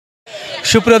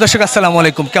সুপ্রিয় দর্শক আসসালামু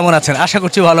আলাইকুম, কেমন আছেন? আশা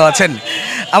করছি ভালো আছেন।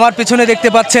 আমার পিছনে দেখতে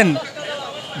পাচ্ছেন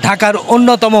ঢাকার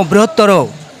অন্যতম বৃহত্তর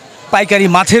পাইকারি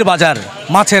মাছের বাজার,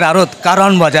 মাছের আড়ত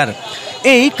কারণ বাজার।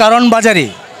 এই কারণ বাজারে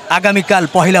আগামীকাল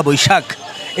পহেলা বৈশাখ,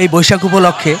 এই বৈশাখ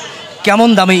উপলক্ষে কেমন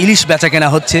দামে ইলিশ বেচা কেনা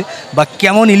হচ্ছে বা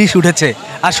কেমন ইলিশ উঠেছে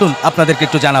আসুন আপনাদেরকে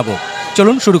একটু জানাবো।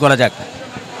 চলুন শুরু করা যাক।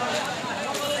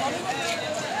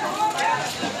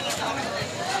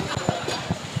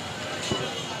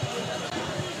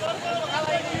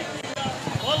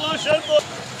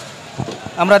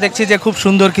 আমরা দেখছি যে খুব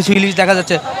সুন্দর কিছু ইলিশ দেখা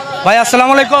যাচ্ছে। ভাই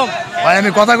আসসালামু আলাইকুম। ভাই আমি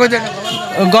কথা কইতে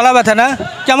গলা ব্যথা না?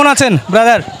 কেমন আছেন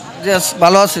ব্রাদার?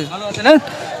 ভালো আছি। ভালো আছেন না?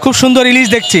 খুব সুন্দর ইলিশ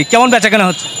দেখছি, কেমন বেচা কেনা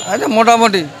হচ্ছে? আচ্ছা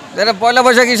মোটামুটি, এটা পয়লা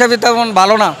বৈশাখ হিসাবে তেমন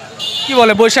ভালো না। কি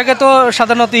বলে, বৈশাখে তো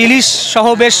সাধারণত ইলিশ সহ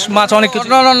বেশ মাছ অনেক কিছু।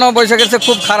 অন্য বৈশাখের চেয়ে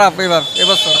খুব খারাপ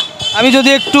এবছর। আমি যদি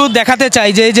একটু দেখাতে চাই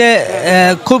যে এই যে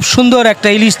খুব সুন্দর একটা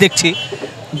ইলিশ দেখছি,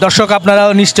 দর্শক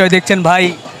আপনারাও নিশ্চয় দেখছেন, ভাই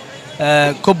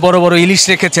খুব বড় বড় ইলিশ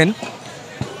রেখেছেন।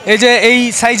 এই যে এই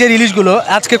সাইজের ইলিশগুলো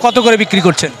আজকে কত করে বিক্রি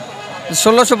করছেন?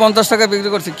 1650 টাকা বিক্রি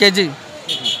করছি কেজি।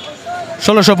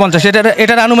 1650।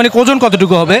 এটার আনুমানিক ওজন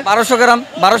কতটুকু হবে? 1200 গ্রাম,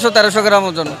 1200-1300 গ্রাম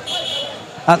ওজন।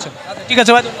 আচ্ছা ঠিক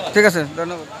আছে ভাই, ঠিক আছে,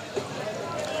 ধন্যবাদ।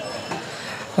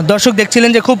 দর্শক দেখছিলেন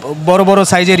যে খুব বড় বড়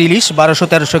সাইজের ইলিশ,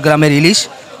 1200-1300 গ্রামের ইলিশ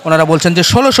ওনারা বলছেন যে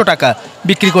 1600 টাকা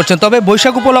বিক্রি করছেন। তবে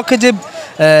বৈশাখ উপলক্ষে যে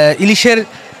ইলিশের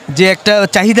যে একটা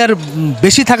চাহিদার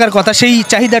বেশি থাকার কথা, সেই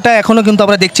চাহিদাটা এখনও কিন্তু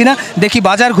আমরা দেখছি না। দেখি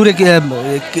বাজার ঘুরে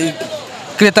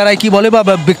ক্রেতারাই কি বলে বা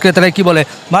বিক্রেতারাই কি বলে।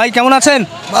 ভাই কেমন আছেন?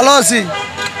 ভালো আছি।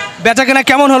 বেচা কেনা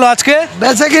কেমন হলো আজকে?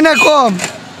 বেচা কিনা কম।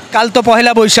 কাল তো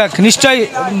পহেলা বৈশাখ, নিশ্চয়ই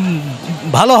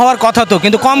ভালো হওয়ার কথা তো,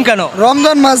 কিন্তু কম কেন?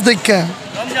 রমজান মাস দেখা,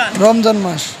 রমজান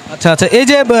মাস। আচ্ছা আচ্ছা, এই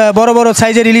যে বড় বড়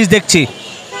সাইজের ইলিশ দেখছি,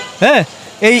 হ্যাঁ,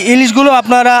 এই ইলিশগুলো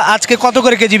আপনারা আজকে কত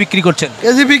করে কেজি বিক্রি করছেন?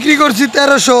 কেজি বিক্রি করছি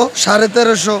 1300,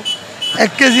 1350।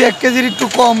 1 কেজির একটু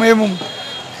কম, এবং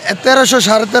 1300,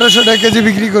 1350 টাকা কেজি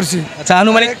বিক্রি করছি। আচ্ছা,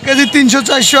 আনুমানিক 1 কেজি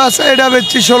 300-400 আছে, এটা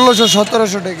বেচছি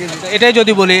 1600-1700 টাকা কেজি। এটাই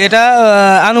যদি বলি, এটা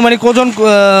আনুমানিক ওজন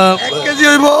 1 কেজি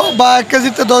হইব বা 1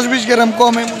 কেজিতে 10-20 গ্রাম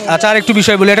কম। আচ্ছা, আর একটু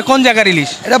বিষয় বলি, এটা কোন জায়গার ইলিশ?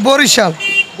 এটা বরিশাল।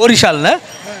 বরিশাল না?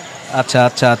 আচ্ছা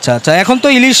আচ্ছা আচ্ছা আচ্ছা, এখন তো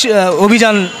ইলিশ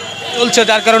অভিযান চলছে,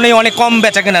 যার কারণেই অনেক কম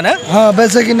বেচা কেনা না? হ্যাঁ,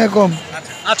 বেচা কিনা কম।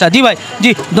 আচ্ছা জি ভাই,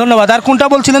 জি ধন্যবাদ। আর কোনটা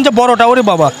বলছিলেন যে বড়টা? ওরে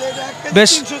বাবা,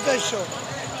 বেশ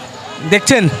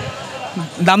দেখছেন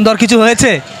দাম দর কিছু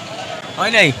হয়েছে?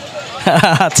 হয় নাই?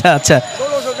 আচ্ছা আচ্ছা,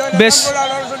 বেশ।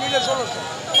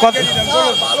 কত?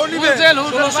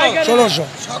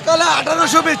 সকালে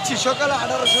 1800 বেচছি, সকালে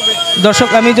 1800 বেচছি। দর্শক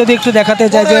আমি যদি একটু দেখাতে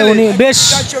চাই যে উনি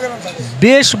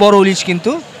বেশ বড় ইলিশ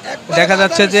কিন্তু দেখা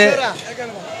যাচ্ছে যে।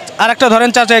 আর একটা ধরেন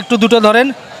চাচা, একটু দুটো ধরেন।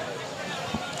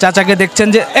 চাচাকে দেখছেন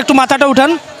যে একটু মাথাটা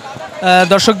উঠান।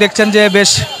 দর্শক দেখছেন যে বেশ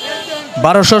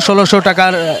 1200-1600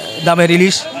 টাকার দামের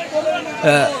ইলিশ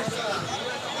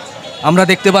আমরা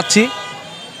দেখতে পাচ্ছি।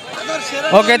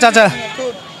 ওকে চাচা,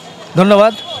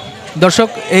 ধন্যবাদ। দর্শক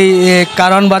এই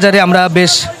কারণ বাজারে আমরা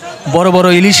বেশ বড় বড়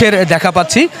ইলিশের দেখা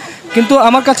পাচ্ছি, কিন্তু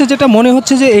আমার কাছে যেটা মনে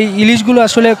হচ্ছে যে এই ইলিশগুলো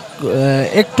আসলে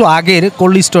একটু আগের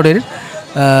কোল্ড স্টোরের,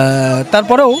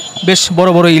 তারপরেও বেশ বড়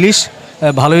বড় ইলিশ,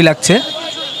 ভালোই লাগছে।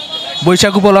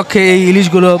 বৈশাখ উপলক্ষে এই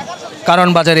ইলিশগুলো কারণ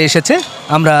বাজারে এসেছে।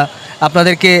 আমরা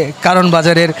আপনাদেরকে কারণ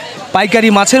বাজারের পাইকারি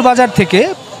মাছের বাজার থেকে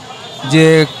যে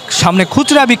সামনে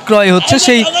খুচরা বিক্রয় হচ্ছে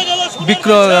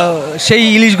সেই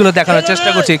ইলিশগুলো দেখানোর চেষ্টা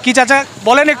করছি। কি চাচা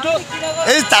বলেন একটু?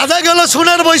 এই তাজা গেল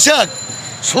সোনার বৈশাখ,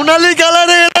 সোনালি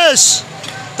কালারে ইলিশ।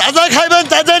 তাজা খাইবেন,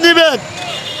 তাজা নিবেন।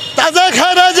 তাজা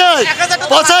খায় না যায়,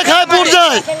 পচা খায় পুর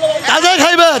যায়। তাজা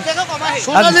খাইবেন,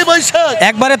 সোনালি বৈশাখ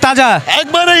একবারে তাজা,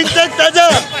 একবারে ইনটেক তাজা,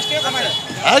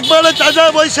 একবারে তাজা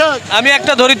বৈশাখ। আমি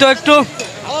একটা ধরি তো একটু।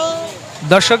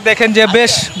 দর্শক দেখেন যে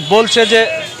বেশ বলছে যে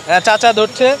চাচা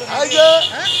ধরছে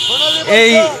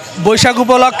এই বৈশাখ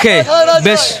উপলক্ষে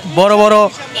বেশ বড় বড়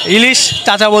ইলিশ,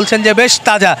 চাচা বলছেন যে বেশ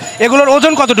তাজা। এগুলোর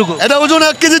ওজন কতটুকু? এটা ওজন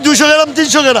 1 কেজি 200 গ্রাম,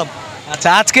 300 গ্রাম। আচ্ছা,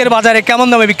 আজকের বাজারে কেমন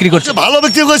দামে বিক্রি করছে? ভালো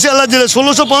বিক্রি করছি, আল্লাহ দিলে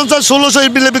 1650-1600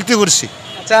 এই বিলে বিক্রি করছি।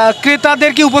 আচ্ছা,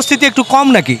 ক্রেতাদের কি উপস্থিতি একটু কম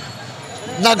নাকি?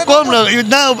 না কম না,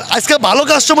 আজকে ভালো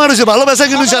কাস্টমার হয়েছে, ভালো বেচা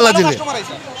কিনেছে আল্লাহ দিলে।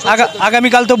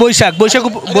 আগামীকাল তো বৈশাখ,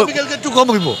 একটু কম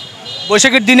হইব,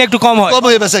 বৈশাখের দিনে একটু কম হয়, কম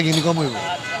হয়ে বেচা কিনি কম হইব।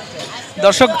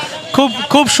 দর্শক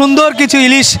খুব সুন্দর কিছু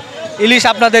ইলিশ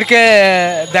আপনাদেরকে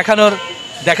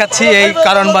দেখাচ্ছি এই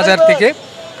কারণ বাজার থেকে।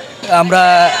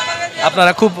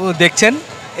 আপনারা খুব দেখছেন,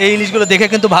 এই ইলিশগুলো দেখে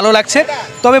কিন্তু ভালো লাগছে।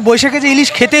 তবে বৈশাখে যে ইলিশ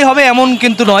খেতেই হবে এমন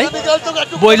কিন্তু নয়।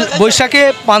 বৈশাখে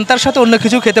পান্তার সাথে অন্য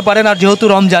কিছু খেতে পারেন, আর যেহেতু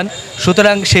রমজান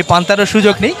সুতরাং সেই পান্তারও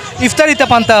সুযোগ নেই। ইফতারিতে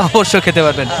পান্তা অবশ্য খেতে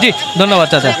পারবেন। জি ধন্যবাদ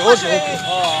চাচা।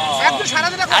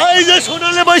 এই যে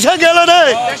সোনালি বৈশাখ গেল রে,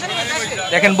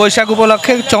 দেখেন বৈশাখ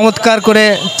উপলক্ষে চমৎকার করে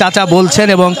চাচা বলছেন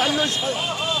এবং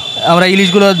আমরা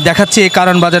ইলিশগুলো দেখাচ্ছি এই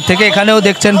কারণ বাজার থেকে। এখানেও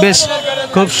দেখছেন বেশ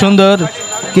খুব সুন্দর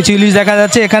কিছু ইলিশ দেখা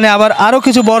যাচ্ছে। এখানে আবার আরও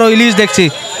কিছু বড় ইলিশ দেখছি।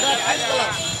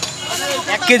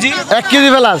 1 কেজি 1 কেজি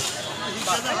প্লাস।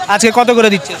 আজকে কত করে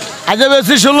দিচ্ছে? আজকে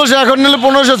বেশি 1600, এখন নিলে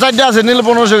 1500, 4টে আছে নিলে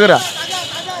 1500 করে।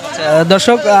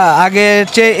 দর্শক আগের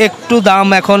চেয়ে একটু দাম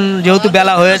এখন যেহেতু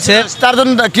বেলা হয়েছে তার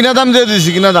জন্য কিনা দাম দিয়ে দিয়েছি,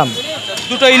 কিনা দাম।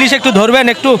 দুটো ইলিশ একটু ধরবেন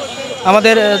একটু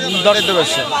আমাদের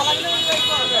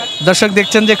দর্শক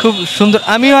দেখছেন যে খুব সুন্দর।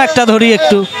 আমিও একটা ধরি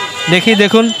একটু দেখি।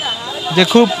 দেখুন যে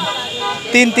খুব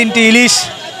তিনটি ইলিশ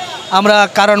আমরা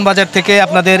কারণ বাজার থেকে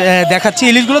আপনাদের দেখাচ্ছি।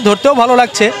 ইলিশগুলো ধরতেও ভালো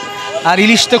লাগছে আর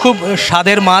ইলিশ তো খুব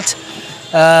স্বাদের মাছ।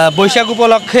 বৈশাখ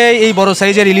উপলক্ষে এই বড়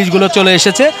সাইজের ইলিশগুলো চলে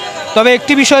এসেছে। তবে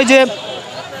একটি বিষয় যে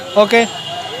ওকে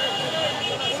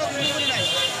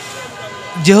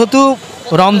যেহেতু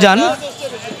রমজান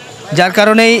যার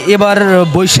কারণেই এবার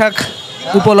বৈশাখ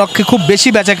উপলক্ষে খুব বেশি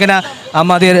বেচাকেনা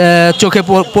আমাদের চোখে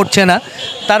পড়ছে না।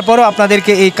 তারপরও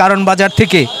আপনাদেরকে এই কারণ বাজার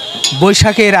থেকে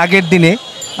বৈশাখের আগের দিনে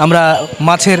আমরা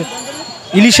মাছের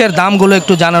ইলিশের দামগুলো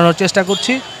একটু জানানোর চেষ্টা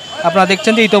করছি। আপনারা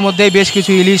দেখছেন যে ইতোমধ্যেই বেশ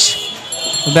কিছু ইলিশ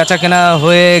বেচাকেনা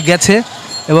হয়ে গেছে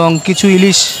এবং কিছু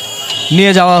ইলিশ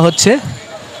নিয়ে যাওয়া হচ্ছে,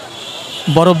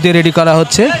 বরফ দিয়ে রেডি করা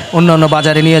হচ্ছে, অন্য অন্য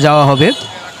বাজারে নিয়ে যাওয়া হবে।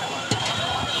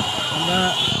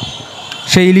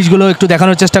 সেই ইলিশগুলো একটু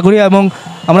দেখানোর চেষ্টা করি এবং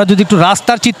আমরা যদি একটু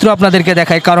রাস্তার চিত্র আপনাদেরকে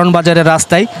দেখাই কারণ বাজারের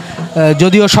রাস্তায়,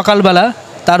 যদিও সকালবেলা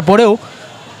তারপরেও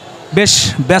বেশ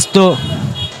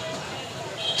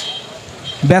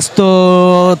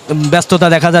ব্যস্ততা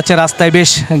দেখা যাচ্ছে। রাস্তায় বেশ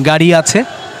গাড়ি আছে।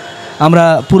 আমরা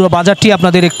পুরো বাজারটি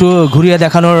আপনাদের একটু ঘুরিয়ে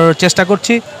দেখানোর চেষ্টা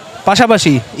করছি,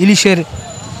 পাশাপাশি ইলিশের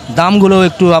দামগুলো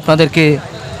একটু আপনাদেরকে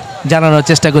জানানোর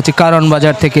চেষ্টা করছি কারণ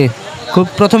বাজার থেকে। খুব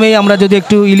প্রথমেই আমরা যদি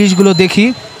একটু ইলিশগুলো দেখি,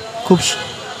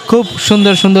 খুব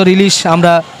সুন্দর সুন্দর ইলিশ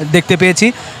আমরা দেখতে পেয়েছি,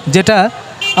 যেটা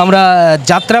আমরা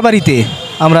যাত্রাবাড়িতে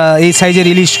আমরা এই সাইজের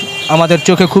ইলিশ আমাদের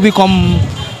চোখে খুবই কম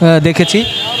দেখেছি।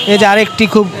 এই যে আরেকটি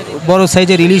খুব বড়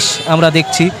সাইজের ইলিশ আমরা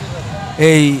দেখছি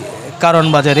এই কারণ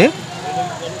বাজারে।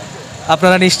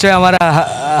 আপনারা নিশ্চয়ই আমার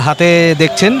হাতে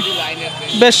দেখছেন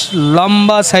বেশ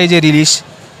লম্বা সাইজের ইলিশ।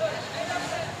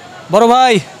 বড়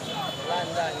ভাই,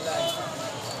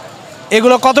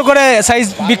 এগুলো কত করে সাইজ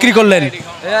বিক্রি করলেন?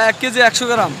 1 কেজি 100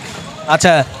 গ্রাম।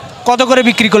 আচ্ছা, কত করে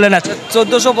বিক্রি করলেন? আচ্ছা,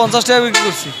 1450 টাকা বিক্রি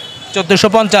করছি।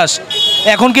 1450।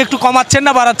 এখন কি একটু কমাচ্ছেন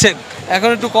না বাড়াচ্ছেন? এখন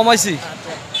একটু কমাইছি।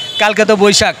 কালকে তো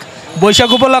বৈশাখ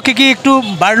উপলক্ষে কি একটু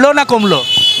বাড়লো না কমলো?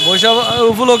 বৈশাখ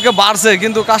উপলক্ষে বাড়ছে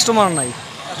কিন্তু কাস্টমার নাই।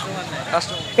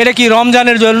 এটা কি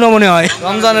রমজানের জন্য মনে হয়?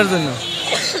 রমজানের জন্য।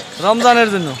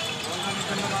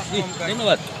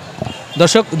 ধন্যবাদ।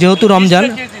 দর্শক, যেহেতু রমজান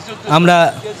আমরা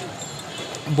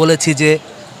বলেছি যে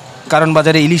কারণ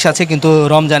বাজারে ইলিশ আছে, কিন্তু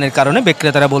রমজানের কারণে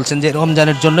বিক্রেতারা বলছেন যে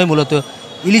রমজানের জন্যই মূলত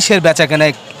ইলিশের বেচাকেনা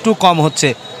একটু কম হচ্ছে।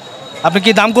 আপনি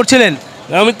কি দাম করছিলেন?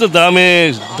 আমি তো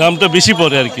দামটা বেশি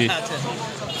পড়ে আর কি।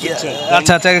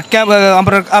 আচ্ছা,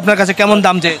 আপনার কাছে কেমন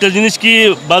দাম? যে একটা জিনিস কি,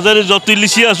 বাজারে যত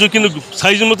ইলিশই আসুক কিন্তু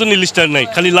সাইজের মতন ইলিশটা নাই,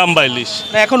 খালি লম্বা ইলিশ।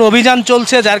 এখন অভিযান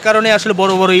চলছে যার কারণে আসলে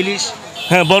বড় বড় ইলিশ।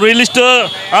 হ্যাঁ, বড় ইলিশটা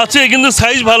আছে কিন্তু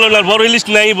সাইজ ভালো না, বড় ইলিশ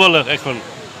নাই বলে এখন।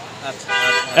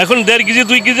 এখন 1.5 কেজি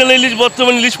 2 কেজি ইলিশ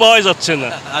বর্তমান ইলিশ পাওয়া যাচ্ছে না।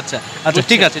 আচ্ছা,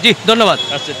 ঠিক আছে, জি ধন্যবাদ।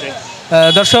 আচ্ছা,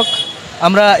 দর্শক,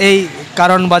 আমরা এই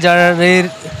কারণ বাজারের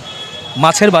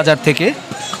মাছের বাজার থেকে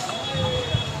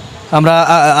আমরা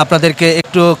আপনাদেরকে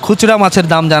একটু খুচরা মাছের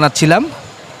দাম জানাচ্ছিলাম।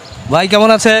 ভাই কেমন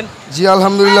আছেন? জি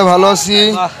আলহামদুলিল্লাহ ভালো আছি।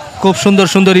 খুব সুন্দর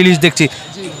সুন্দর ইলিশ দেখছি।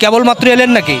 কেবলমাত্র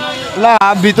এলেন নাকি? না,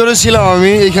 ভিতরে ছিলাম,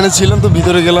 আমি এখানে ছিলাম তো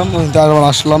ভিতরে গেলাম, তারপর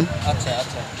আসলাম।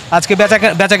 আজকে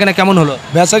বেচাকেনা কেমন হলো?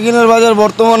 বেচাকিনার বাজার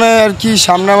বর্তমানে আর কি,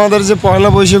 সামনে আমাদের যে পয়লা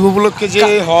বৈশাখ উপলক্ষে যে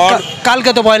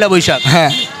কালকে তো পয়লা বৈশাখ,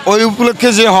 হ্যাঁ ওই উপলক্ষে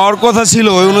যে হওয়ার কথা ছিল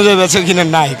ওই অনুযায়ী বেচাকিনা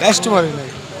নাই, কাস্টমারই নাই।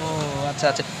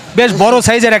 আচ্ছা, বেশ বড়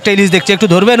সাইজের একটা ইলিশ দেখছি, একটু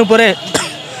ধরবেন উপরে।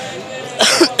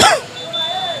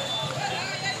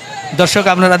 দর্শক,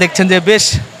 আপনারা দেখছেন যে বেশ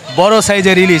বড়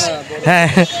সাইজের ইলিশ। হ্যাঁ,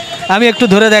 আমি একটু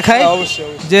ধরে দেখাই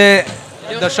যে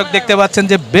দর্শক দেখতে পাচ্ছেন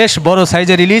যে বেশ বড়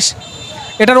সাইজের ইলিশ।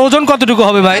 এটার ওজন কতটুকু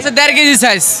হবে ভাই? 1.5 কেজি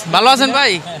সাইজ। ভালো আছেন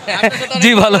ভাই?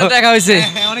 জি ভালো, দেখা হয়েছে,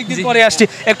 অনেকদিন পরে আসছি।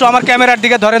 একটু আমার ক্যামেরার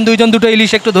দিকে ধরেন, দুটো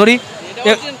ইলিশ একটু ধরি।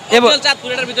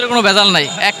 চাঁদপুরের ভিতরে কোনো ভেজাল নাই,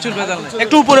 একচুর ভেজাল নাই।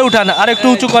 একটু উপরে উঠান আর একটু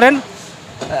উঁচু করেন,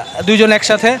 দুইজন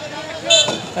একসাথে।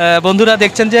 বন্ধুরা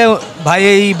দেখছেন যে ভাই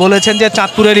এই বলেছেন যে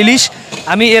চাঁদপুরের ইলিশ।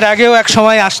 আমি এর আগেও এক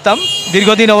সময় আসতাম,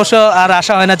 দীর্ঘদিন অবশ্য আর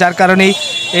আসা হয় না, যার কারণেই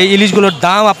এই ইলিশগুলোর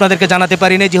দাম আপনাদেরকে জানাতে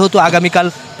পারি না। যেহেতু আগামীকাল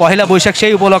পহেলা বৈশাখ,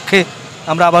 সেই উপলক্ষে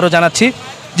আমরা আবারও জানাচ্ছি।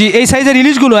 জি, এই সাইজের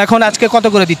ইলিশগুলো এখন আজকে কত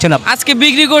করে দিচ্ছেন আপনি? আজকে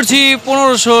বিক্রি করছি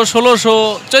 1500, 1600,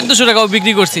 1400 টাকাও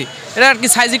বিক্রি করছি। এটা আর কি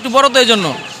সাইজ একটু বড় তো, এই জন্য।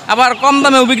 আবার কম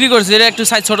দামেও বিক্রি করছি, এটা একটু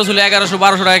সাইজ ছোট ছিল,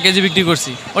 1100-1200 টাকা কেজি বিক্রি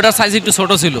করছি, ওটার সাইজ একটু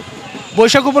ছোট ছিল।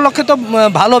 বৈশাখ উপলক্ষে তো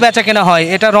ভালো বেচা কেনা হয়,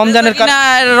 এটা রমজানের না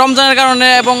রমজানের কারণে,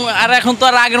 এবং আর এখন তো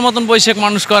আর আগের মতন বৈশাখ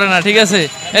মানুষ করে না, ঠিক আছে,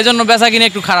 এই জন্য বেচা কিনা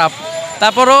একটু খারাপ।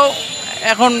 তারপরেও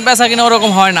এখন বেচা কিনা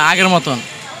ওরকম হয় না আগের মতন,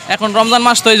 এখন রমজান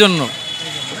মাস তো এই জন্য।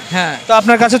 হ্যাঁ, তো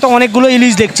আপনার কাছে তো অনেকগুলো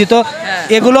ইলিশ দেখছি, তো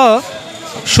এগুলো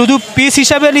শুধু পিস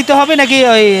হিসাবে নিতে হবে নাকি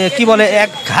ওই কি বলে এক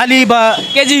খালি বা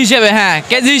কেজি হিসেবে? হ্যাঁ,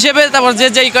 কেজি হিসেবে, তারপর যে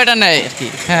যেই কয়টা নেয় আর কি।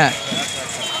 হ্যাঁ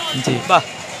জি, বাহ।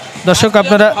 দর্শক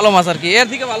আপনারা ভালো মাছ আর কি, এর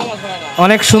থেকে ভালো মাছ হয় না।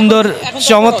 অনেক সুন্দর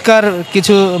চমৎকার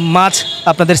কিছু মাছ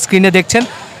আপনাদের স্ক্রিনে দেখছেন।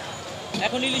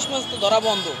 এখন ইলিশ মাছ তো ধরা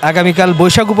বন্ধ। আগামীকাল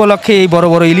বৈশাখ উপলক্ষে এই বড়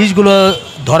বড় ইলিশগুলো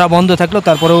ধরা বন্ধ থাকলেও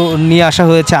তারপরেও নিয়ে আসা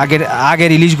হয়েছে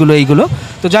আগের ইলিশগুলো এইগুলো।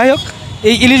 তো যাই হোক,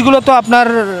 এই ইলিশগুলো তো আপনার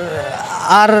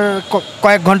আর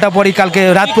কয়েক ঘন্টা পরই কালকে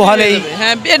রাত পোহালেই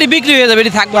হ্যাঁ এটি বিক্রি হয়ে যাবে,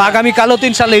 এটি থাকবে। আগামীকালও তো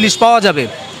ইনশাল্লাহ ইলিশ পাওয়া যাবে।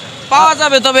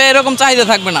 তবে এরকম চাহিদা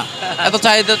থাকবে না, এত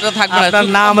চাহিদা থাকবে না। আপনার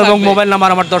নাম এবং মোবাইল নাম্বার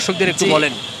আমার দর্শকদের একটু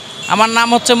বলেন। আমার নাম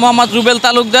হচ্ছে মোহাম্মদ রুবেল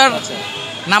তালুকদার,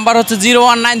 নাম্বার হচ্ছে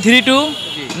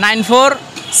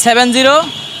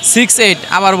 01932947068।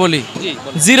 আবার বলি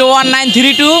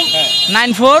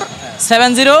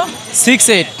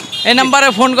 01932947068। এই নাম্বারে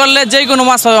ফোন করলে যে কোনো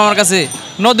মাছ পাবে আমার কাছে,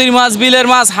 নদীর মাছ, বিলের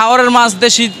মাছ, হাওরের মাছ,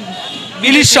 দেশি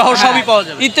ইলিশ সহ সবই পাওয়া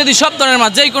যাবে, ইত্যাদি সব ধরনের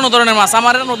মাছ, যে কোনো ধরনের মাছ।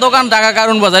 আমার দোকান ঢাকা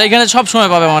কারণ বাজার, এখানে সব সময়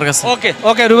পাবে আমার কাছে।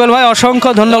 ওকে রুবেল ভাই, অসংখ্য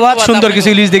ধন্যবাদ, সুন্দর কিছু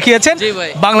ইলিশ দেখিয়েছেন। জি ভাই,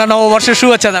 বাংলা নববর্ষের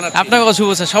শুভেচ্ছা জানাচ্ছি। আপনাকে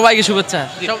শুভেচ্ছা, সবাইকে শুভেচ্ছা,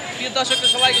 প্রিয় দর্শকদের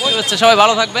সবাইকে শুভেচ্ছা, সবাই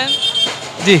ভালো থাকবেন।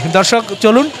 জি দর্শক,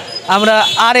 চলুন আমরা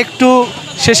আর একটু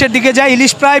শেষের দিকে যাই।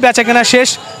 ইলিশ প্রায় বেচাকেনা শেষ,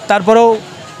 তারপরেও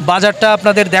বাজারটা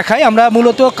আপনাদের দেখাই। আমরা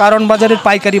মূলত কারণ বাজারের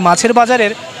পাইকারি মাছের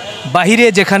বাজারের বাহিরে,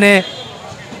 যেখানে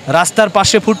রাস্তার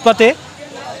পাশে ফুটপাতে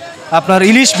আপনার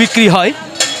ইলিশ বিক্রি হয়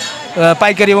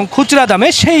পাইকারি এবং খুচরা দামে,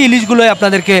 সেই ইলিশগুলোই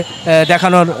আপনাদেরকে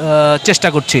দেখানোর চেষ্টা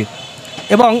করছি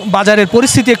এবং বাজারের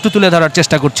পরিস্থিতি একটু তুলে ধরার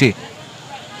চেষ্টা করছি।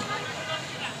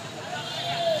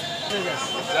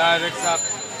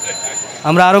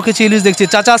 আমরা আরও কিছু ইলিশ দেখছি।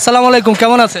 চাচা আসসালামু আলাইকুম,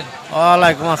 কেমন আছেন?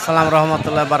 ওয়ালাইকুম আসসালাম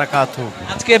রহমতুল্লাহ বারাকাতু।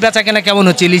 আজকে বেচা কেনা কেমন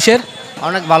হচ্ছে ইলিশের?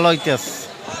 অনেক ভালো হইতেছে।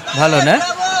 ভালো না?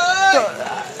 তো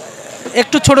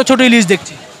একটু ছোট ছোট ইলিশ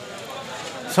দেখছি।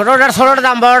 ছোটটার ছোট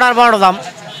দাম, বড়টার বড় দাম।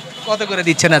 কত করে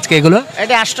দিচ্ছেন আজকে এগুলো?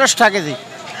 এটা 88 টাকা কেজি।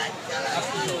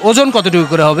 ওজন কতটুকু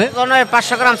করে হবে?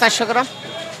 500 গ্রাম 400 গ্রাম।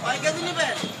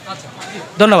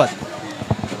 ধন্যবাদ।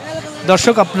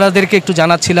 দর্শক আপনাদেরকে একটু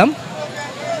জানাচ্ছিলাম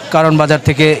কারণ বাজার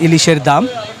থেকে ইলিশের দাম।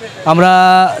 আমরা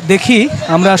দেখি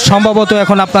আমরা সম্ভবত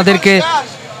এখন আপনাদেরকে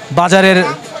বাজারের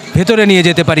ভেতরে নিয়ে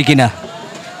যেতে পারি কিনা।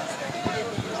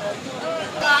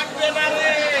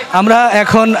 আমরা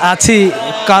এখন আছি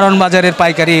কারণ বাজারের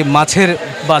পাইকারি মাছের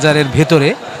বাজারের ভেতরে।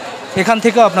 এখান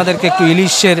থেকেও আপনাদেরকে একটু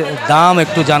ইলিশের দাম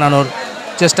একটু জানানোর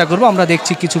চেষ্টা করব। আমরা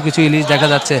দেখছি কিছু কিছু ইলিশ দেখা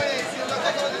যাচ্ছে।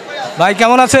 ভাই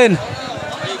কেমন আছেন?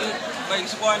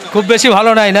 খুব বেশি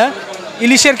ভালো নাই না?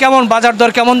 ইলিশের কেমন বাজার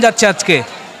দর কেমন যাচ্ছে আজকে?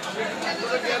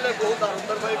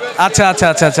 আচ্ছা আচ্ছা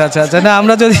আচ্ছা আচ্ছা আচ্ছা আচ্ছা না,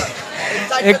 আমরা যদি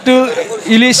একটু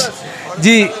ইলিশ,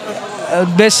 জি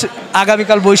বেশ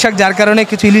আগামীকাল বৈশাখ, যার কারণে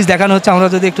কিছু ইলিশ দেখানো হচ্ছে, আমরা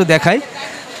যদি একটু দেখাই।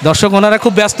 দর্শক ওনারা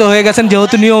খুব ব্যস্ত হয়ে গেছেন,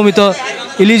 যেহেতু নিয়মিত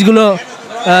ইলিশগুলো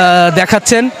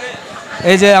দেখাচ্ছেন।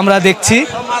 এই যে আমরা দেখছি,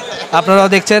 আপনারাও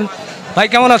দেখছেন। ভাই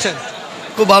কেমন আছেন?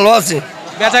 খুব ভালো আছে।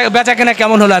 বেচা কেনা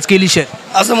কেমন হলো আজকে ইলিশের?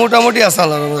 আছে মোটামুটি আছে,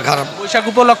 আল্লাহর খারাপ। বৈশাখ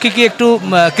উপলক্ষে কি একটু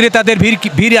ক্রেতাদের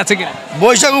ভিড় আছে কিনা?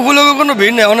 বৈশাখ উপলক্ষে কোনো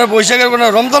ভিড় নেই, মানে বৈশাখের কোনো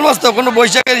রমজান মাস তো কোনো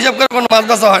বৈশাখের হিসাব করে কোনো মাছ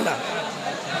বেচা হয় না।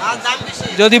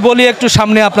 যদি বলি একটু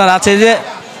সামনে আপনার আছে যে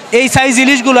এই সাইজ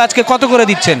ইলিশগুলো আজকে কত করে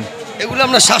দিচ্ছেন? এগুলো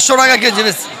আমরা 700 টাকা কেজি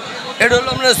বেশি। এটা হলো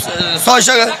আমরা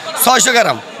 600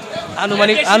 গ্রাম।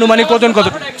 আনুমানিক ওজন কত?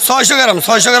 600 গ্রাম,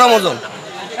 600 গ্রাম ওজন।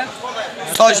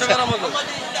 600 গ্রাম ওজন।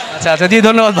 আচ্ছা আচ্ছা, জি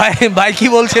ধন্যবাদ। ভাই কি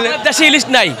বলছিলেন? দেশি ইলিশ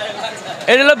নাই,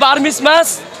 এটা হলো বার্মিস মাছ।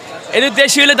 এটা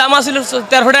দেশি হলে দাম আছিল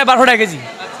 1300 টাকা 1200 টাকা কেজি।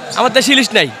 আমার দেশি ইলিশ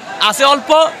নাই, আছে অল্প।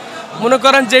 মনে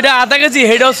করেন যেটা আধা কেজি,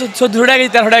 সেটাও 1400 টাকা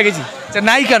কেজি, 1300 টাকা কেজি।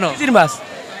 নাই কেন? মাছ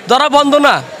ধরা বন্ধ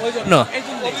না, ওই জন্য।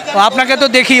 আপনাকে তো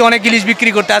দেখি অনেক ইলিশ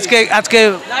বিক্রি করতে, আজকে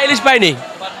না ইলিশ পাইনি।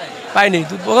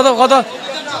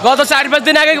 গত 4-5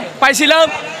 দিন আগে পাইছিলাম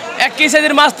 1 কেজি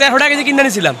সাইজের মাছ 1300 টাকা কেজি কিনে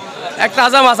নিয়েছিলাম। একটা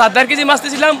তাজা মাছ 1.5 কেজি মাছ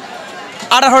দিয়েছিলাম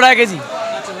 1800 টাকা কেজি।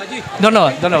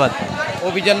 ধন্যবাদ ধন্যবাদ।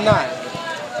 অভিযান না।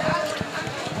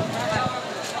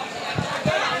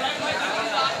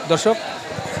 দর্শক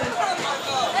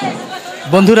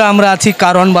বন্ধুরা, আমরা আছি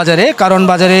কারণ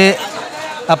বাজারে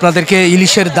আপনাদেরকে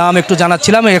ইলিশের দাম একটু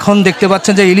জানাচ্ছিলাম। এখন দেখতে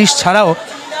পাচ্ছেন যে ইলিশ ছাড়াও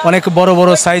অনেক বড়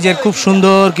বড় সাইজের খুব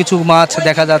সুন্দর কিছু মাছ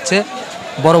দেখা যাচ্ছে।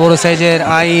 বড় বড় সাইজের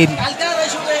আইন,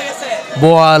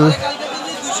 বোয়াল,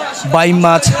 বাইম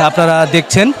মাছ আপনারা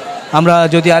দেখছেন। আমরা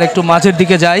যদি আরেকটু মাছের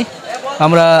দিকে যাই,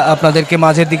 আমরা আপনাদেরকে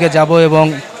মাঝের দিকে যাব এবং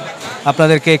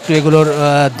আপনাদেরকে একটু এগুলোর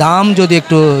দাম যদি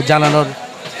একটু জানানোর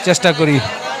চেষ্টা করি।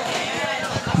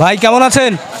 ভাই কেমন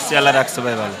আছেন? চেলা রাখছে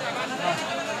ভাই ভালো।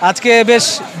 আজকে বেশ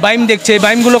বাইম দেখছে, এই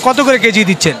বাইমগুলো কত করে কেজি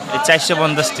দিচ্ছেন?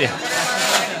 450 টাকা।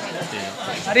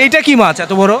 আর এইটা কি মাছ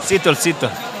এত বড়? চিতল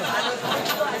চিতল,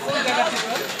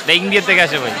 ইন্ডিয়া থেকে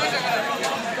আসে ভাই।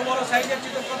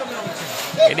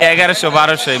 এটা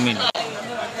 1100-1200 মিলি।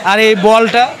 আর এই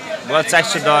বলটা? বল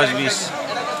 410-20।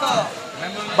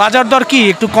 বাজার দর কি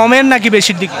একটু কমের নাকি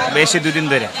বেশির দিকে? বেশি, দুদিন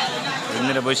ধরে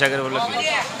বৈশাখের বলে।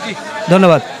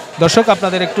 ধন্যবাদ। দর্শক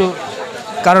আপনাদের একটু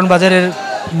কারণ বাজারের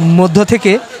মধ্য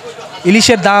থেকে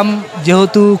ইলিশের দাম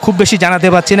যেহেতু খুব বেশি জানাতে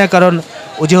পারছি না, কারণ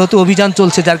যেহেতু অভিযান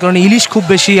চলছে যার কারণে ইলিশ খুব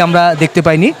বেশি আমরা দেখতে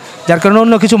পাইনি, যার কারণে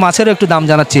অন্য কিছু মাছেরও একটু দাম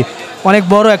জানাচ্ছি। অনেক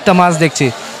বড় একটা মাছ দেখছি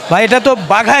ভাই, এটা তো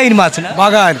বাঘাইর মাছ না?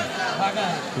 বাগান।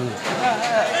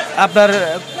 আপনার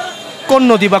কোন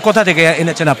নদী বা কোথা থেকে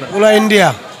এনেছেন আপনার? ওগুলো ইন্ডিয়া।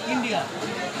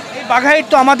 এই বাঘাইর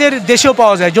তো আমাদের দেশেও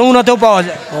পাওয়া যায়, যমুনাতেও পাওয়া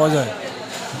যায়। পাওয়া যায়।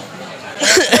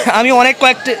 আমি অনেক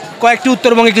কয়েকটি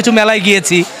উত্তরবঙ্গে কিছু মেলায়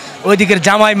গিয়েছি, ওইদিকের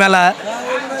জামাই মেলা,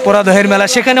 পোড়াদহের মেলা,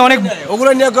 সেখানে অনেক ওগুলো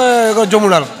নিয়ে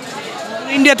যমুনার।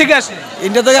 ইন্ডিয়া থেকে আসে?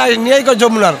 ইন্ডিয়া থেকে নিয়েই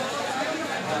যমুনার,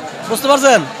 বুঝতে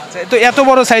পারছেন? তো এত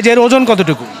বড় সাইজের ওজন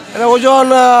কতটুকু? এটা ওজন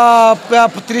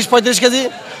 30-35 কেজি।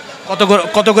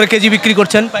 কত করে কেজি বিক্রি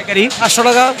করছেন পাইকারি? 800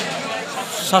 টাকা,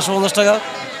 750 টাকা।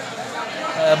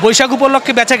 বৈশাখ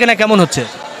উপলক্ষে বেচা কেনা কেমন হচ্ছে?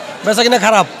 বেচা কিনা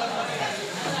খারাপ,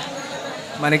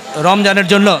 মানে রমজানের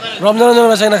জন্য? রমজানের জন্য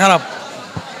বেচা কিনা খারাপ।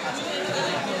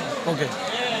 ওকে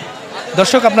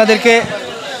দর্শক আপনাদেরকে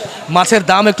মাছের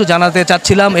দাম একটু জানাতে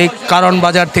চাচ্ছিলাম এই কারণ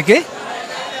বাজার থেকে,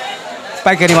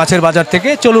 পাইকারি মাছের বাজার থেকে।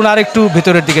 চলুন আর একটু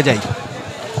ভেতরের দিকে যাই।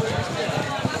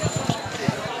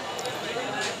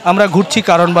 আমরা ঘুরছি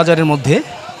কারণ বাজারের মধ্যে,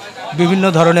 বিভিন্ন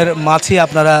ধরনের মাছই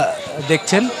আপনারা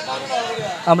দেখছেন।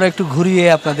 আমরা একটু ঘুরিয়ে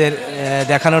আপনাদের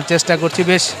দেখানোর চেষ্টা করছি।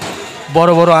 বেশ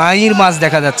বড় বড় আইর মাছ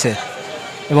দেখা যাচ্ছে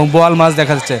এবং বোয়াল মাছ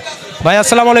দেখা যাচ্ছে। ভাই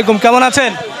আসসালামু আলাইকুম, কেমন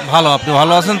আছেন? ভালো, আপনি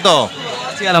ভালো আছেন তো?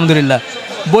 আছি আলহামদুলিল্লাহ।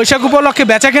 বৈশাখ উপলক্ষে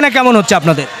বেচা কেনা কেমন হচ্ছে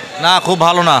আপনাদের? না, খুব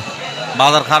ভালো না,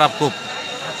 বাজার খারাপ খুব।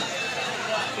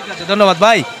 ঠিক আছে, ধন্যবাদ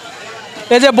ভাই।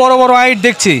 এই যে বড় বড় আইট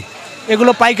দেখছি,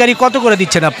 এগুলো পাইকারি কত করে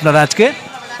দিচ্ছেন আপনারা আজকে?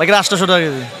 পাইকারি 800 টাকা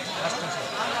কেজি।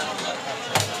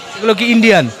 এগুলো কি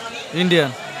ইন্ডিয়ান?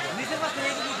 ইন্ডিয়ান।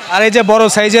 আর এই যে বড়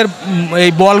সাইজের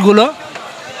এই বলগুলো?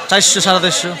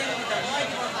 400-450।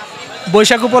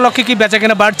 বৈশাখ উপলক্ষে কি বেচা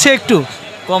কেনা বাড়ছে একটু?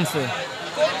 কমছে।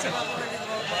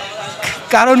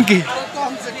 কারণ কি?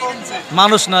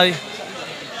 মানুষ নাই,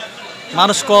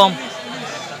 মানুষ কম।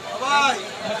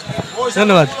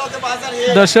 ধন্যবাদ।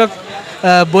 দর্শক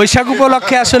বৈশাখ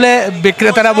উপলক্ষে আসলে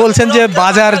বিক্রেতারা বলছেন যে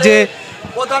বাজার যে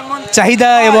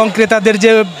চাহিদা এবং ক্রেতাদের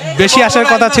যে বেশি আসার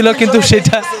কথা ছিল, কিন্তু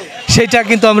সেটা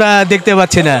কিন্তু আমরা দেখতে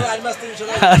পাচ্ছি না।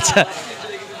 আচ্ছা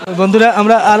বন্ধুরা,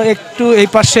 আমরা আর একটু এই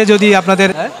পাশে যদি আপনাদের,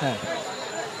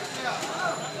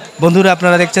 বন্ধুরা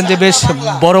আপনারা দেখছেন যে বেশ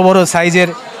বড় বড় সাইজের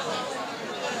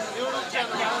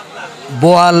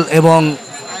বোয়াল এবং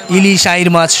ইলিশ, আইর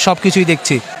মাছ সব কিছুই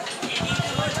দেখছি।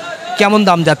 কেমন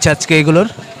দাম যাচ্ছে আজকে এগুলোর?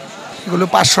 এগুলো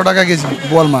 500 টাকা কেজি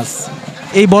বোয়াল মাছ।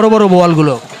 এই বড় বড়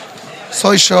বোয়ালগুলো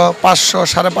 600, 500,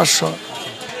 550।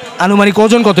 আনুমানিক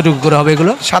ওজন কতটুকু করে হবে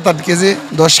এগুলো? 7-8 কেজি,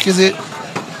 10 কেজি।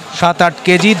 7-8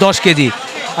 KG, 10 KG.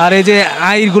 আর এই যে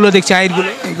আইরগুলো দেখছি, আইরগুলো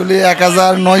এগুলি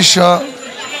 1900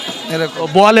 এরকম।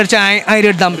 বোয়ালের চেয়ে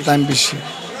আইরের দাম দাম বেশি।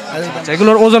 আচ্ছা,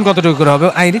 এগুলোর ওজন কতটুকু করে হবে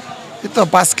আইর? এই তো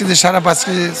 5 কেজি, 5.5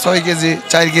 কেজি, 6 কেজি,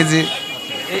 4 কেজি।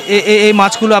 এই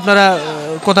মাছগুলো আপনারা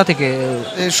কোথা থেকে?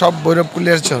 এই সব ভৈরব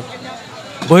কুলিয়ার চর।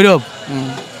 ভৈরব?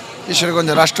 কিশোরগঞ্জ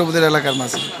রাষ্ট্রপতির এলাকার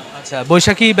মাছ। আচ্ছা,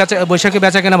 বৈশাখী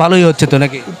বেচা কেনা ভালোই হচ্ছে তো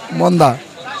নাকি? মন্দা,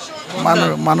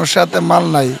 মানুষের হাতে মাল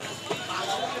নাই।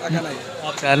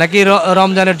 আচ্ছা, নাকি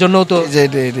রমজানের জন্য তো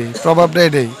এটাই প্রভাবটা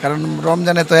এটাই, কারণ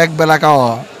রমজানে তো এক বেলা খাওয়া,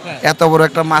 এত বড়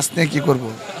একটা মাছ নিয়ে কি করবো?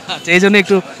 আচ্ছা, এই জন্য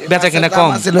একটু বেচা কেনা কম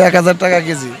ছিল। 1000 টাকা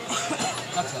কেজি।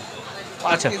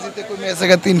 আচ্ছা, কেজিতে কমে এসে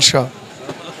 300।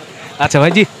 আচ্ছা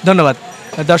ভাইজি, ধন্যবাদ।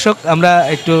 দর্শক আমরা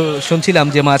একটু শুনছিলাম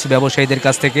যে মাছ ব্যবসায়ীদের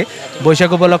কাছ থেকে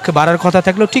বৈশাখ উপলক্ষে বাড়ার কথা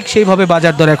থাকলেও ঠিক সেইভাবে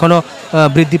বাজার দর এখনও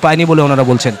বৃদ্ধি পায়নি বলে ওনারা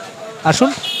বলছেন। আসুন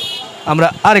আমরা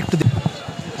আর একটু,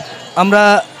 আমরা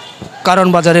কারণ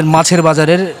বাজারের মাছের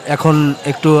বাজারের এখন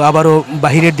একটু আবারও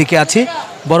বাহিরের দিকে আছি।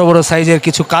 বড় বড় সাইজের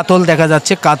কিছু কাতল দেখা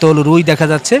যাচ্ছে, কাতল, রুই দেখা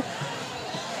যাচ্ছে।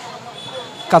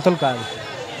 কাতল কার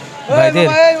ভাইদের?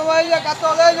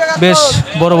 বেশ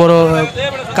বড় বড়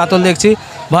কাতল দেখছি।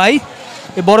 ভাই,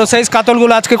 এই বড় সাইজ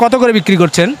কাতলগুলো আজকে কত করে বিক্রি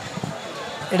করছেন?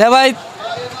 এটা ভাই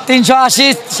 380,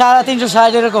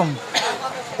 360 এরকম।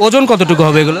 ওজন কতটুকু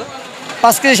হবে এগুলো?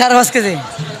 5 কেজি, 5.5 কেজি।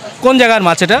 কোন জায়গার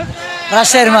মাছ এটা?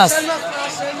 রাজশাহীর মাছ।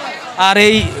 আর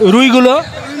এই রুইগুলো?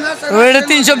 এটা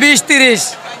 320-30।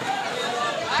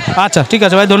 আচ্ছা ঠিক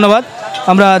আছে ভাই, ধন্যবাদ।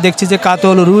 আমরা দেখছি যে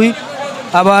কাতল, রুই,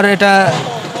 আবার এটা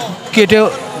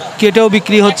কেটেও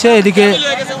বিক্রি হচ্ছে। এদিকে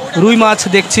রুই মাছ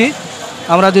দেখছি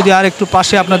আমরা। যদি আর একটু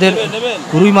পাশে আপনাদের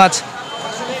রুই মাছ,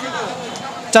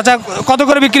 চাচা কত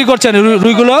করে বিক্রি করছেন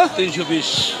রুইগুলো?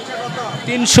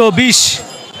 320।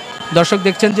 দর্শক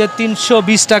দেখছেন যে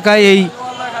 320 টাকায় এই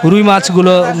রুই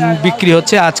মাছগুলো বিক্রি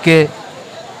হচ্ছে আজকে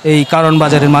এই কারণ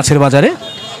বাজারের মাছের বাজারে।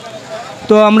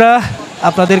 তো আমরা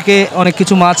আপনাদেরকে অনেক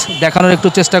কিছু মাছ দেখানোর একটু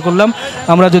চেষ্টা করলাম।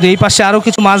 আমরা যদি এই পাশে আরও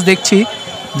কিছু মাছ দেখছি,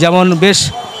 যেমন বেশ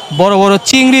বড় বড়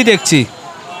চিংড়ি দেখছি।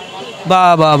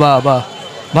 বাহ বাহ বাহ বাহ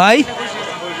ভাই,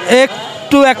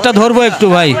 একটু একটা ধরবো একটু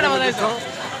ভাই।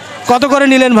 কত করে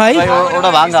নিলেন ভাই? ওটা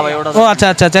ভাঙা ভাই, ওটা। ও আচ্ছা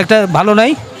আচ্ছা আচ্ছা, একটা ভালো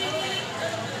নাই।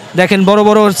 দেখেন বড়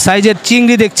বড় সাইজের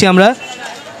চিংড়ি দেখছি আমরা,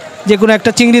 যে কোনো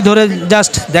একটা চিংড়ি ধরে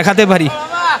জাস্ট দেখাতে পারি।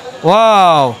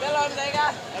 ওয়াও,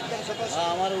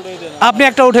 আপনি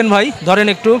একটা ওঠেন ভাই, ধরেন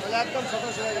একটু।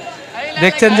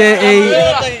 দেখছেন যে এই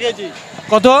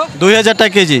কত? 2000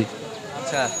 টাকা কেজি।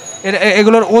 আচ্ছা,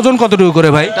 এগুলোর ওজন কতটুকু করে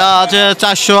ভাই? এটা আছে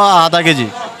 400 আধা কেজি,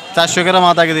 400 গ্রাম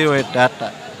আধা কেজি ওয়েটটা।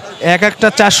 একটা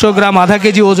 400 গ্রাম আধা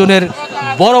কেজি ওজনের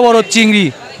বড় বড় চিংড়ি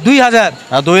 2000।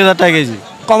 আর 2000 টাকা কেজি।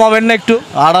 কমাবেন না একটু?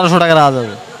 1800 টাকা রাখা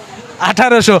যাবে।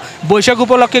 1800? বৈশাখ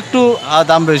উপলক্ষে একটু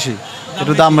দাম বেশি,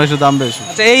 একটু দাম বেশি, দাম বেশি।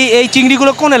 আচ্ছা, এই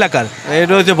চিংড়িগুলো কোন এলাকার?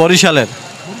 এটা হচ্ছে বরিশালের।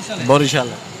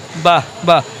 বরিশালের। বাহ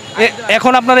বাহ।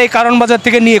 এখন আপনারা এই কারণ বাজার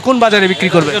থেকে নিয়ে কোন বাজারে বিক্রি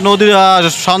করবেন? নদীর,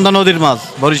 সন্ধ্যা নদীর মাছ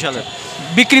বরিশালের।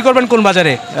 বিক্রি করবেন কোন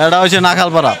বাজারে? এটা হচ্ছে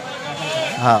নাখালপাড়া।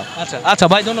 হ্যাঁ। আচ্ছা আচ্ছা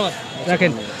ভাই, ধন্যবাদ।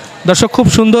 দেখেন দর্শক, খুব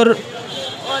সুন্দর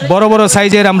বড় বড়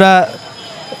সাইজের আমরা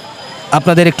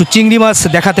আপনাদের একটু চিংড়ি মাছ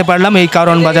দেখাতে পারলাম এই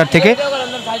কারণ বাজার থেকে।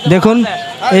 দেখুন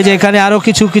এই যে এখানে আরও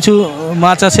কিছু কিছু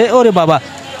মাছ আছে। ওরে বাবা,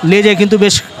 লেজে কিন্তু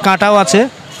বেশ কাঁটাও আছে।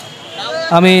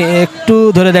 আমি একটু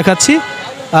ধরে দেখাচ্ছি।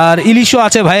 আর ইলিশও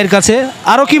আছে ভাইয়ের কাছে।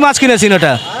 আরও কি মাছ কিনেছেন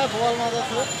ওটা?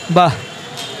 বাহ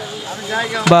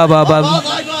বাহ বাহ বাহ।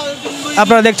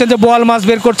 আপনারা দেখছেন যে বোয়াল মাছ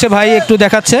বের করছে ভাই, একটু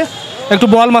দেখাচ্ছে। একটু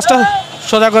বোয়াল মাছটা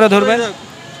সোজা করে ধরবেন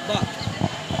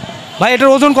ভাই।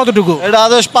 এটার ওজন কতটুকু? এটা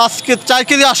আদর্শ 4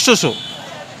 কেজি 800।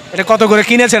 এটা কত করে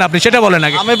কিনেছেন আপনি সেটা বলেন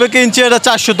আগে। আমি কিনছি এটা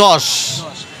 410।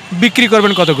 বিক্রি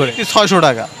করবেন কত করে? 600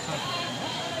 টাকা।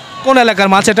 কোন এলাকার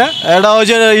মাছ এটা? এটা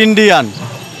হচ্ছে ইন্ডিয়ান।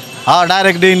 হ্যাঁ,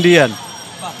 ডাইরেক্ট ইন্ডিয়ান।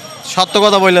 সত্য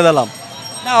কথা বলে দিলাম।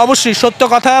 না, অবশ্যই সত্য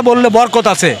কথা বললে বরকত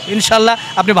আছে ইনশাল্লাহ।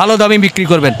 আপনি ভালো দামে বিক্রি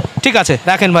করবেন। ঠিক আছে,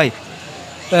 রাখেন ভাই।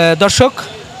 দর্শক,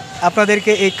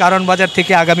 আপনাদেরকে এই কারণ বাজার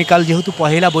থেকে আগামীকাল যেহেতু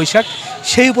পহেলা বৈশাখ,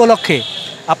 সেই উপলক্ষে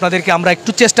আপনাদেরকে আমরা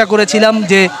একটু চেষ্টা করেছিলাম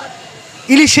যে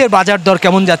ইলিশের বাজার দর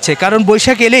কেমন যাচ্ছে। কারণ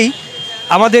বৈশাখ এলেই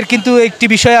আমাদের কিন্তু একটি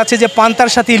বিষয় আছে যে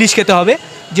পান্তার সাথে ইলিশ খেতে হবে,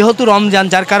 যেহেতু রমজান,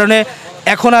 যার কারণে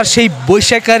এখন আর সেই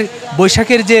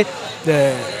বৈশাখের যে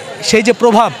সেই যে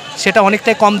প্রভাব সেটা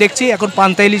অনেকটাই কম দেখছি। এখন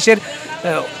পান্তা ইলিশের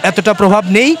এতটা প্রভাব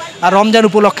নেই। আর রমজান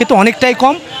উপলক্ষে তো অনেকটাই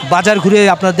কম। বাজার ঘুরে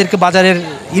আপনাদেরকে বাজারের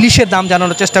ইলিশের দাম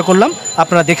জানানোর চেষ্টা করলাম।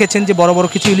 আপনারা দেখেছেন যে বড় বড়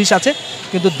কিছু ইলিশ আছে,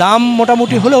 কিন্তু দাম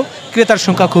মোটামুটি হলেও ক্রেতার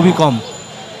সংখ্যা খুবই কম।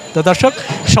 তো দর্শক,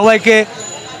 সবাইকে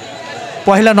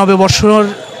পহেলা নববর্ষর,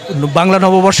 বাংলা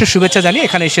নববর্ষের শুভেচ্ছা জানিয়ে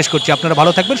এখানেই শেষ করছি। আপনারা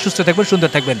ভালো থাকবেন, সুস্থ থাকবেন,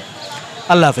 সুন্দর থাকবেন।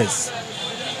 আল্লাহ হাফেজ।